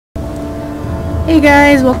Hey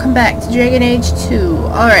guys, welcome back to Dragon Age 2.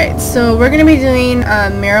 Alright, so we're going to be doing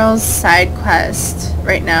Merrill's side quest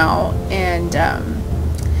right now, and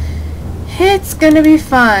it's going to be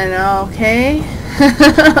fun, okay?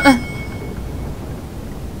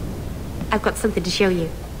 I've got something to show you.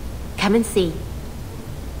 Come and see.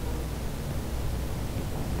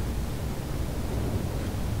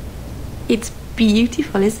 It's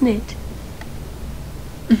beautiful, isn't it?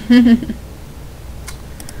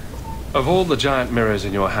 Of all the giant mirrors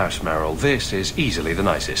in your house, Merrill, this is easily the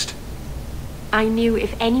nicest. I knew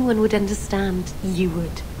if anyone would understand, you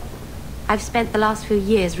would. I've spent the last few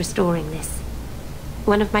years restoring this.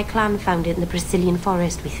 One of my clan found it in the Brazilian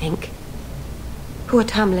forest, we think. Poor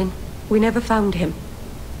Tamlin. We never found him.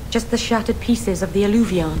 Just the shattered pieces of the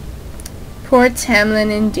alluvion. Poor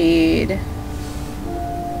Tamlin indeed.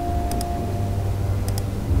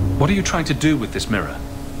 What are you trying to do with this mirror?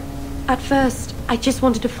 At first, I just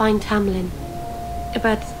wanted to find Tamlin.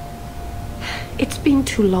 But it's been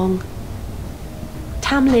too long.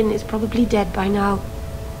 Tamlin is probably dead by now,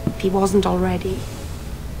 if he wasn't already.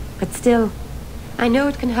 But still, I know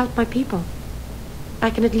it can help my people. I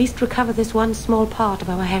can at least recover this one small part of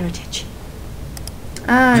our heritage.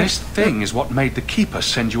 This thing is what made the Keeper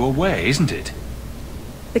send you away, isn't it?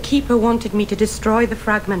 The Keeper wanted me to destroy the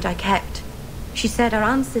fragment I kept. She said our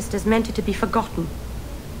ancestors meant it to be forgotten.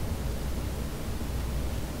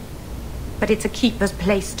 But it's a Keeper's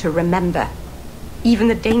place to remember. Even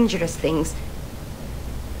the dangerous things.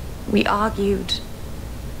 We argued.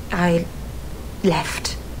 I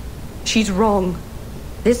left. She's wrong.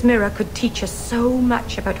 This mirror could teach us so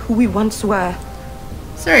much about who we once were.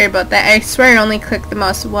 Sorry about that. I swear I only clicked the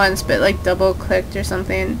mouse once, but like double clicked or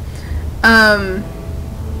something.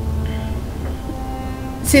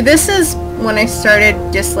 See, this is when I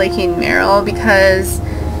started disliking Merrill, because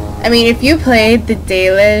I mean, if you played the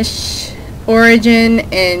Dalish origin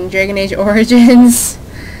in Dragon Age Origins,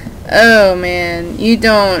 oh man,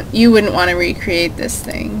 you wouldn't want to recreate this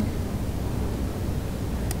thing.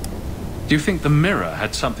 Do you think the mirror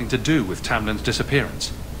had something to do with Tamlin's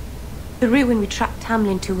disappearance? The ruin we tracked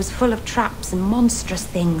Tamlin to was full of traps and monstrous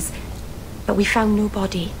things, but we found no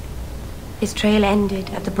body. His trail ended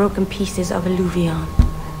at the broken pieces of alluvion.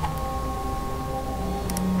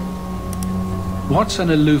 What's an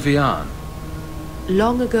alluvion?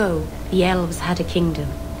 Long ago, the elves had a kingdom,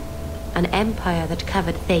 an empire that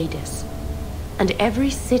covered Thedas, and every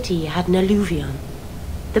city had an alluvion.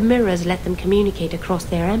 The mirrors let them communicate across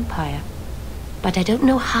their empire, but I don't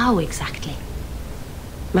know how exactly.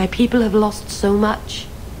 My people have lost so much.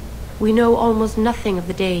 We know almost nothing of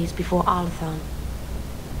the days before Arlathon.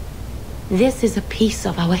 This is a piece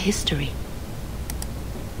of our history.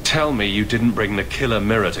 Tell me you didn't bring the killer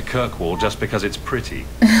mirror to Kirkwall just because it's pretty.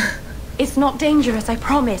 It's not dangerous, I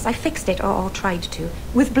promise. I fixed it, or tried to,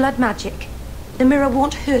 with blood magic. The mirror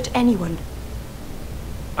won't hurt anyone.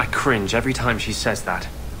 I cringe every time she says that.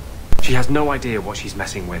 She has no idea what she's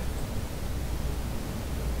messing with.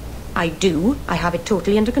 I do. I have it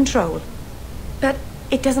totally under control. But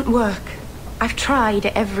it doesn't work. I've tried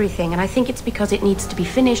everything, and I think it's because it needs to be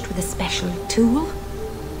finished with a special tool.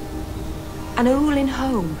 An Olin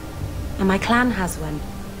home. And my clan has one.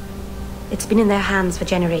 It's been in their hands for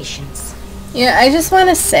generations. Yeah, I just want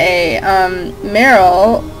to say,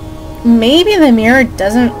 Merrill, maybe the mirror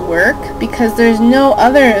doesn't work because there's no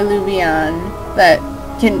other alluvion that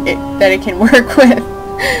it can work with.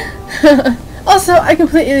 Also, I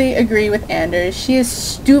completely agree with Anders. She is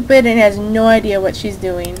stupid and has no idea what she's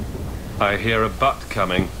doing. I hear a butt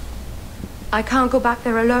coming. I can't go back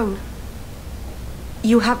there alone.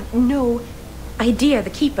 You have no idea, the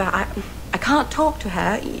Keeper. I can't talk to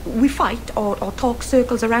her. We fight or talk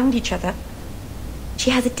circles around each other. She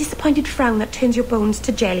has a disappointed frown that turns your bones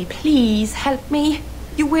to jelly. Please help me.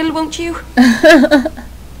 You will, won't you?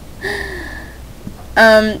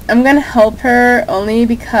 I'm gonna help her only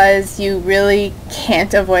because you really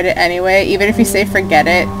can't avoid it anyway. Even if you say forget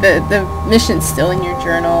it, the mission's still in your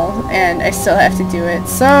journal, and I still have to do it,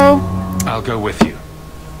 so... I'll go with you.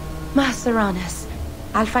 Master Arnus,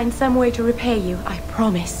 I'll find some way to repay you, I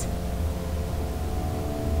promise.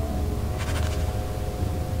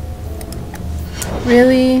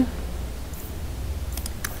 Really?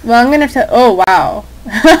 Well, I'm gonna have to... Oh, wow.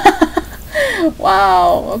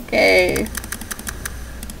 Wow, okay.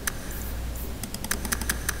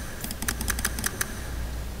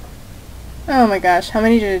 Oh my gosh, how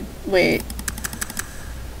many did... Wait.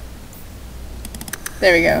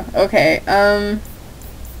 There we go. Okay,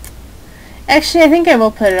 actually, I think I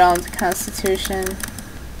will put it all into Constitution.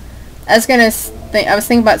 I was gonna I was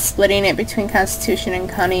thinking about splitting it between Constitution and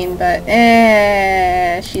Cunning, but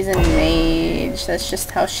she's a mage. That's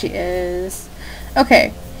just how she is.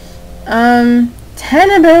 Okay. 10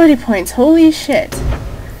 ability points. Holy shit.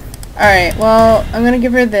 Alright, well, I'm gonna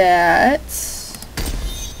give her that.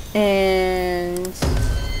 And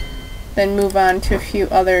then move on to a few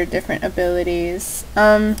other different abilities.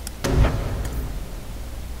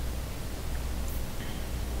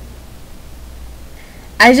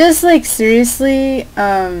 I just, like, seriously,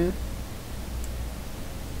 I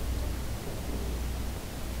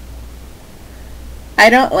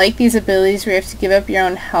don't like these abilities where you have to give up your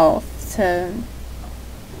own health to...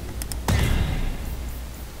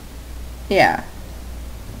 Yeah.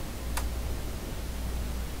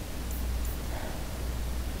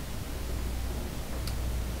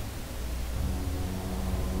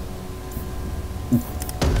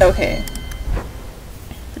 Okay.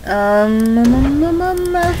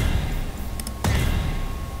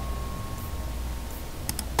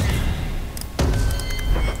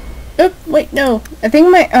 Oop, wait, no. I think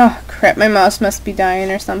oh crap, my mouse must be dying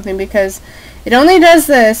or something because it only does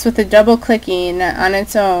this with the double clicking on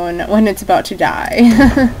its own when it's about to die.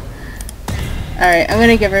 Alright, I'm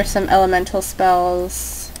gonna give her some elemental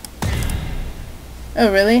spells.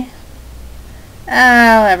 Oh, really?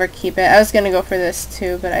 I'll have her keep it. I was gonna go for this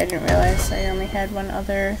too, but I didn't realize I only had one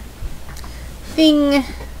other thing.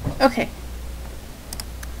 Okay.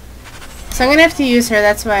 So I'm gonna have to use her.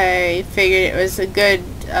 That's why I figured it was a good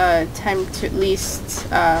time to at least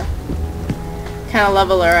kind of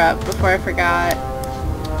level her up before I forgot.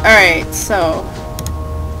 Alright, so...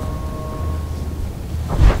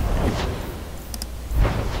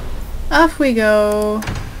 off we go.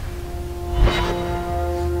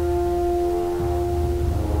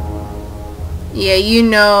 Yeah, you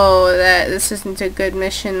know that this isn't a good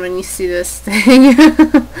mission when you see this thing.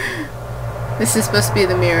 This is supposed to be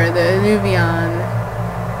the mirror, the Illuvion.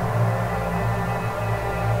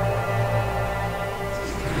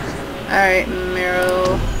 Alright,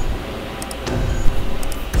 Merrill.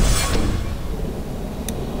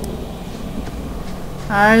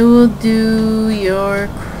 I will do your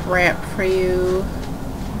crap for you.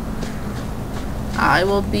 I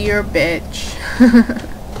will be your bitch.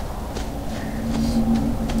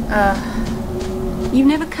 You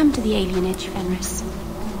never come to the alienage, Fenris.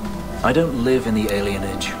 I don't live in the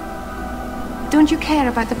alienage. Don't you care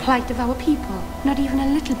about the plight of our people? Not even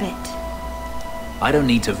a little bit. I don't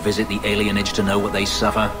need to visit the alienage to know what they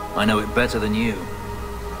suffer. I know it better than you.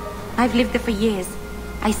 I've lived there for years.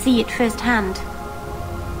 I see it firsthand.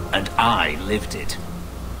 And I lived it.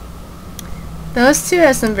 Those two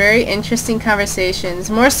have some very interesting conversations.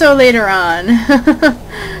 More so later on.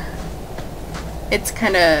 It's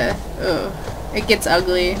kinda... ugh. It gets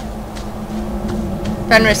ugly.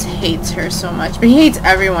 Fenris hates her so much. But he hates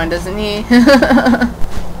everyone, doesn't he?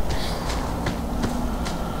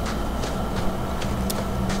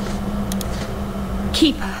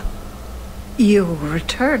 Keeper. You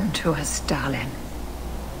returned to us, darling.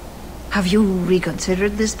 Have you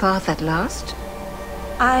reconsidered this path at last?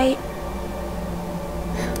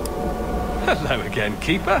 Hello again,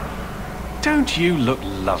 Keeper. Don't you look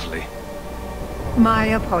lovely? My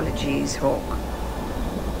apologies, Hawk.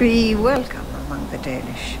 Be welcome among the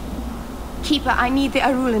Danish. Keeper, I need the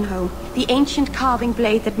Arulenholm, the ancient carving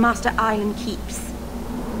blade that Master Island keeps.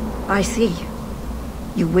 I see.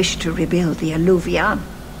 You wish to rebuild the Alluvian.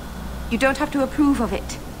 You don't have to approve of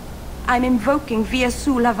it. I'm invoking Via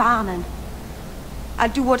Sulavanen. I'll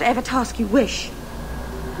do whatever task you wish.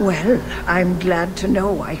 Well, I'm glad to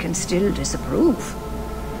know I can still disapprove.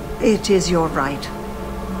 It is your right.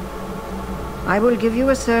 I will give you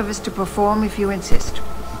a service to perform if you insist.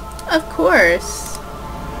 Of course.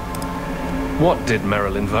 What did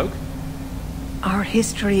Merrill invoke? Our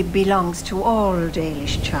history belongs to all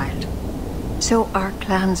Dalish, child. So our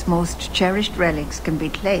clan's most cherished relics can be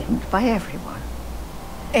claimed by everyone.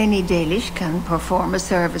 Any Dalish can perform a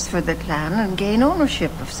service for the clan and gain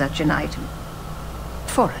ownership of such an item.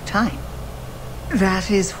 For a time.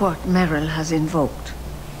 That is what Merrill has invoked.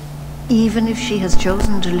 Even if she has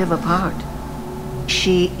chosen to live apart,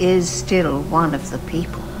 she is still one of the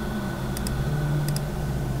people.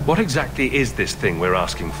 What exactly is this thing we're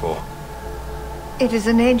asking for? It is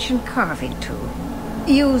an ancient carving tool,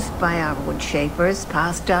 used by our wood shapers,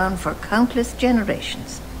 passed down for countless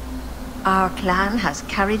generations. Our clan has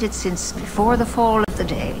carried it since before the fall of the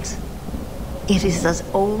Dales. It is as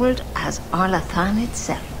old as Arlathan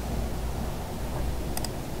itself.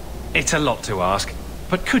 It's a lot to ask,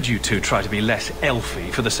 but could you two try to be less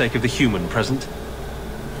elfy for the sake of the human present?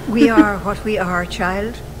 We are what we are,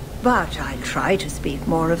 child. But I'll try to speak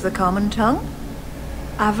more of the common tongue.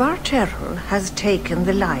 Avar Terrell has taken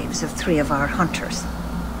the lives of 3 of our hunters.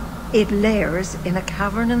 It lairs in a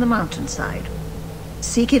cavern in the mountainside.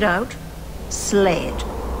 Seek it out, slay it.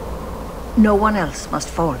 No one else must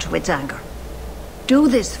fall to its anger. Do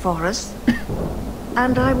this for us,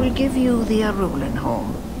 and I will give you the Arulin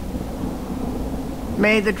home.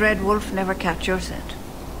 May the Dread Wolf never catch your scent.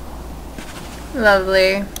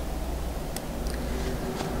 Lovely.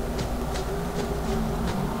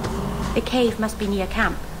 The cave must be near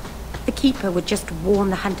camp. The Keeper would just warn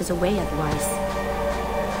the hunters away otherwise.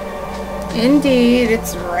 Indeed,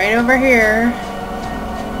 it's right over here.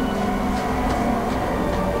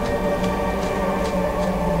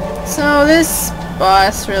 So this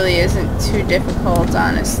boss really isn't too difficult,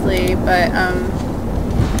 honestly, but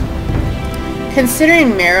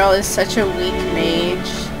considering Merrill is such a weak mage,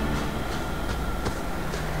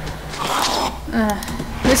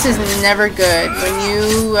 this is never good when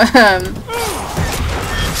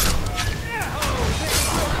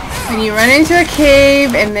you run into a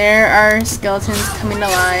cave and there are skeletons coming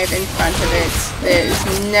alive in front of it. It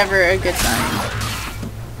is never a good sign.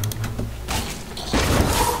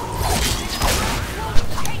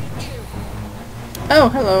 Oh,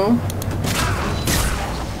 hello.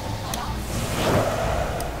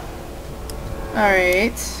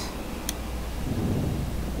 Alright.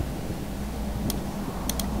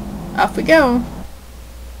 Off we go.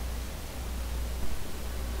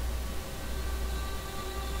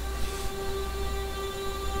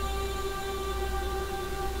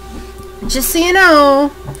 Just so you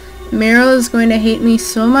know, Merrill is going to hate me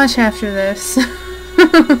so much after this.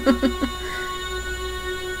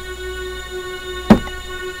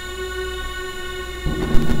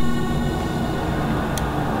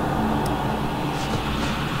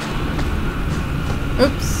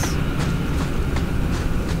 Oops.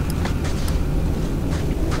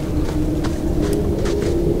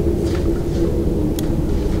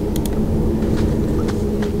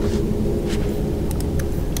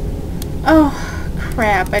 Oh,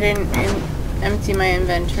 crap. I didn't empty my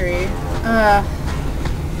inventory.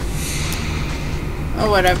 Oh,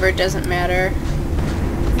 whatever. It doesn't matter.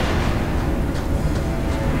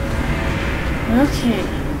 Okay.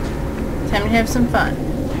 Time to have some fun.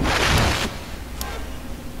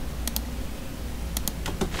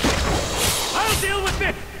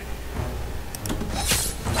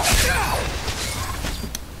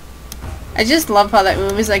 I just love how that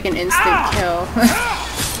move is like an instant kill.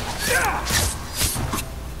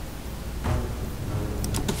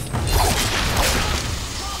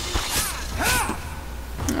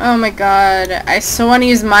 Oh my god, I so want to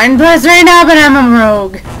use Mind Blast right now, but I'm a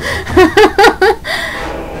rogue.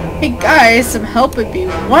 Hey guys, some help would be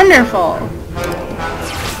wonderful.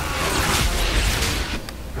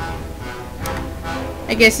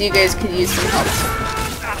 I guess you guys could use some help.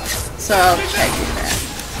 So I'll try to do that.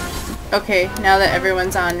 Okay, now that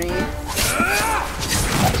everyone's on me.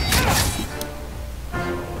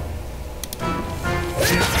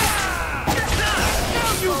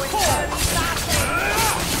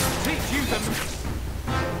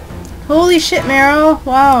 Holy shit, Merrill!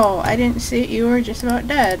 Wow, I didn't see you were just about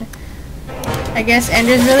dead. I guess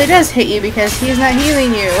Anders really does hate you because he's not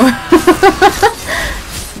healing you.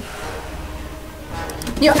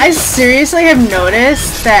 You know, I seriously have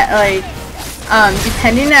noticed that, like,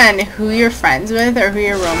 depending on who you're friends with or who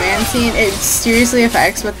you're romancing, it seriously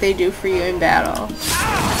affects what they do for you in battle.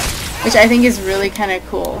 Which I think is really kind of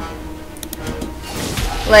cool.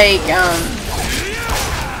 Like,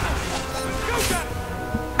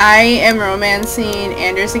 I am romancing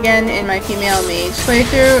Anders again in my female mage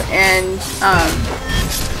playthrough, and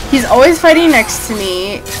he's always fighting next to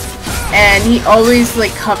me, and he always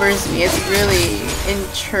like covers me. It's really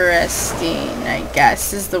interesting, I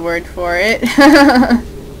guess is the word for it.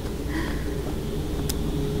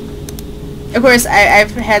 Of course,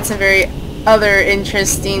 I've had some very other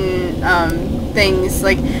interesting things,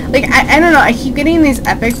 like I don't know, I keep getting these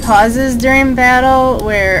epic pauses during battle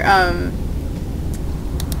where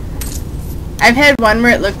I've had one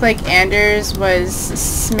where it looked like Anders was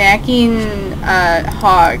smacking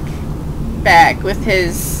Hog back with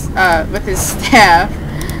his staff,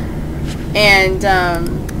 and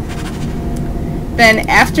then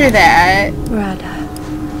after that,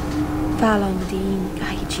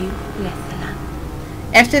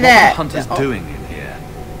 after that, what are the hunters doing in here?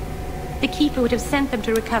 The Keeper would have sent them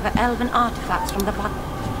to recover elven artifacts from the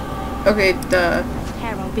okay,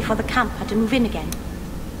 Terrell before the camp had to move in again.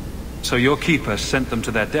 So your Keeper sent them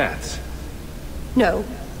to their deaths? No.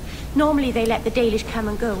 Normally they let the Dalish come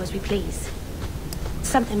and go as we please.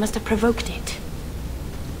 Something must have provoked it.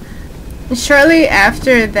 Shortly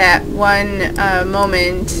after that one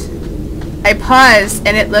moment, I paused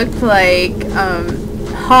and it looked like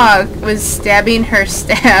Hawk was stabbing her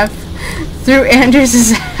staff through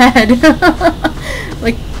Anders' head.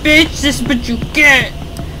 Like, bitch, this is what you get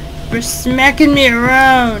for smacking me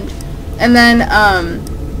around. And then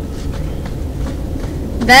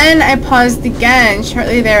I paused again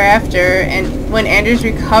shortly thereafter, and when Anders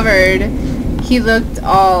recovered, he looked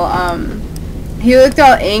all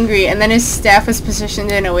angry, and then his staff was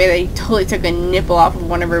positioned in a way that he totally took a nipple off of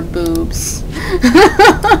one of her boobs.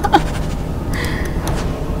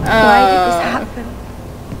 Why did this happen?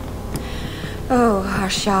 Oh,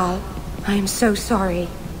 Harshal, I am so sorry.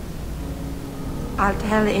 I'll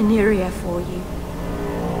tell Iniria for you.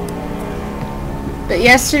 But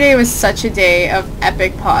yesterday was such a day of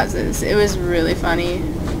epic pauses. It was really funny.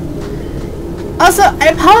 Also, I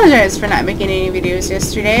apologize for not making any videos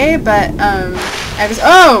yesterday, but I was—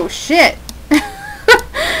 oh shit!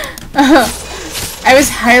 I was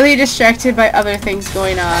highly distracted by other things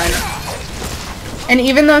going on. And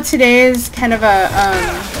even though today is kind of a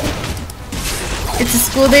it's a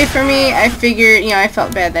school day for me, I figured, you know, I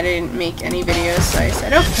felt bad that I didn't make any videos, so I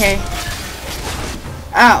said, okay.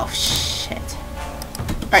 Oh shit.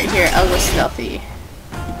 Right here, I'll go stealthy.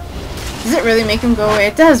 Does it really make him go away?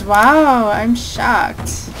 It does. Wow, I'm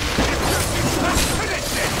shocked.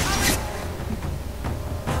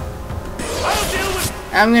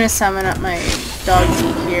 I'm gonna summon up my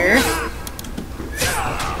doggy here.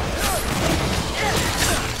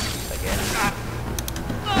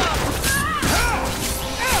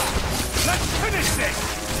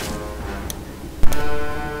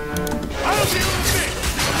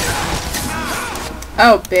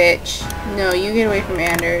 Oh, bitch. No, you get away from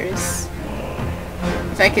Anders.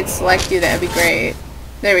 If I could select you, that would be great.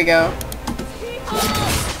 There we go.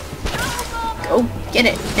 Go get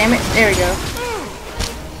it. Damn it. There we go.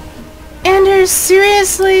 Anders,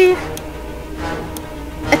 seriously?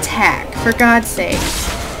 Attack, for God's sake.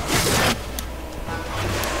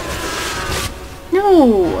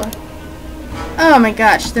 No! Oh my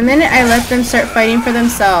gosh, the minute I let them start fighting for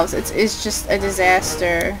themselves, it's just a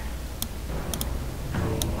disaster.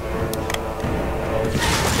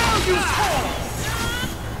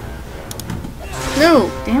 No,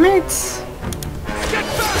 damn it.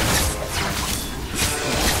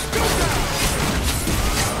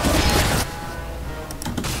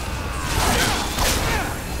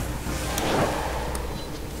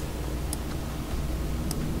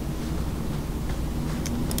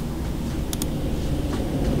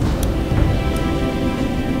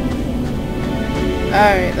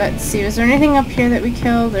 Alright, let's see. Was there anything up here that we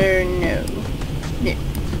killed, or no? No.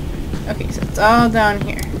 Okay, so it's all down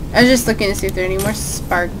here. I was just looking to see if there are any more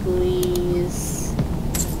sparklies.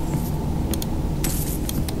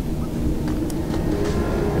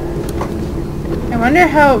 I wonder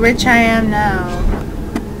how rich I am now.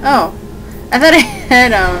 Oh. I thought I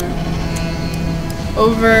had,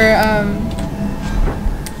 over,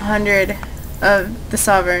 100 of the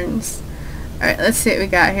sovereigns. Alright, let's see what we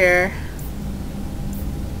got here.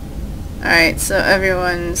 Alright, so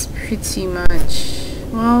everyone's pretty much,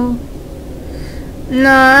 well,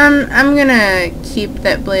 no, I'm gonna keep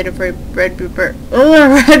that blade of red bird,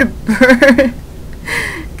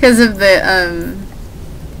 because of the,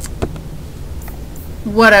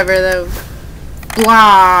 whatever, the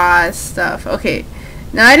blah stuff. Okay,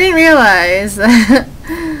 now I didn't realize that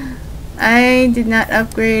I did not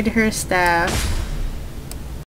upgrade her staff.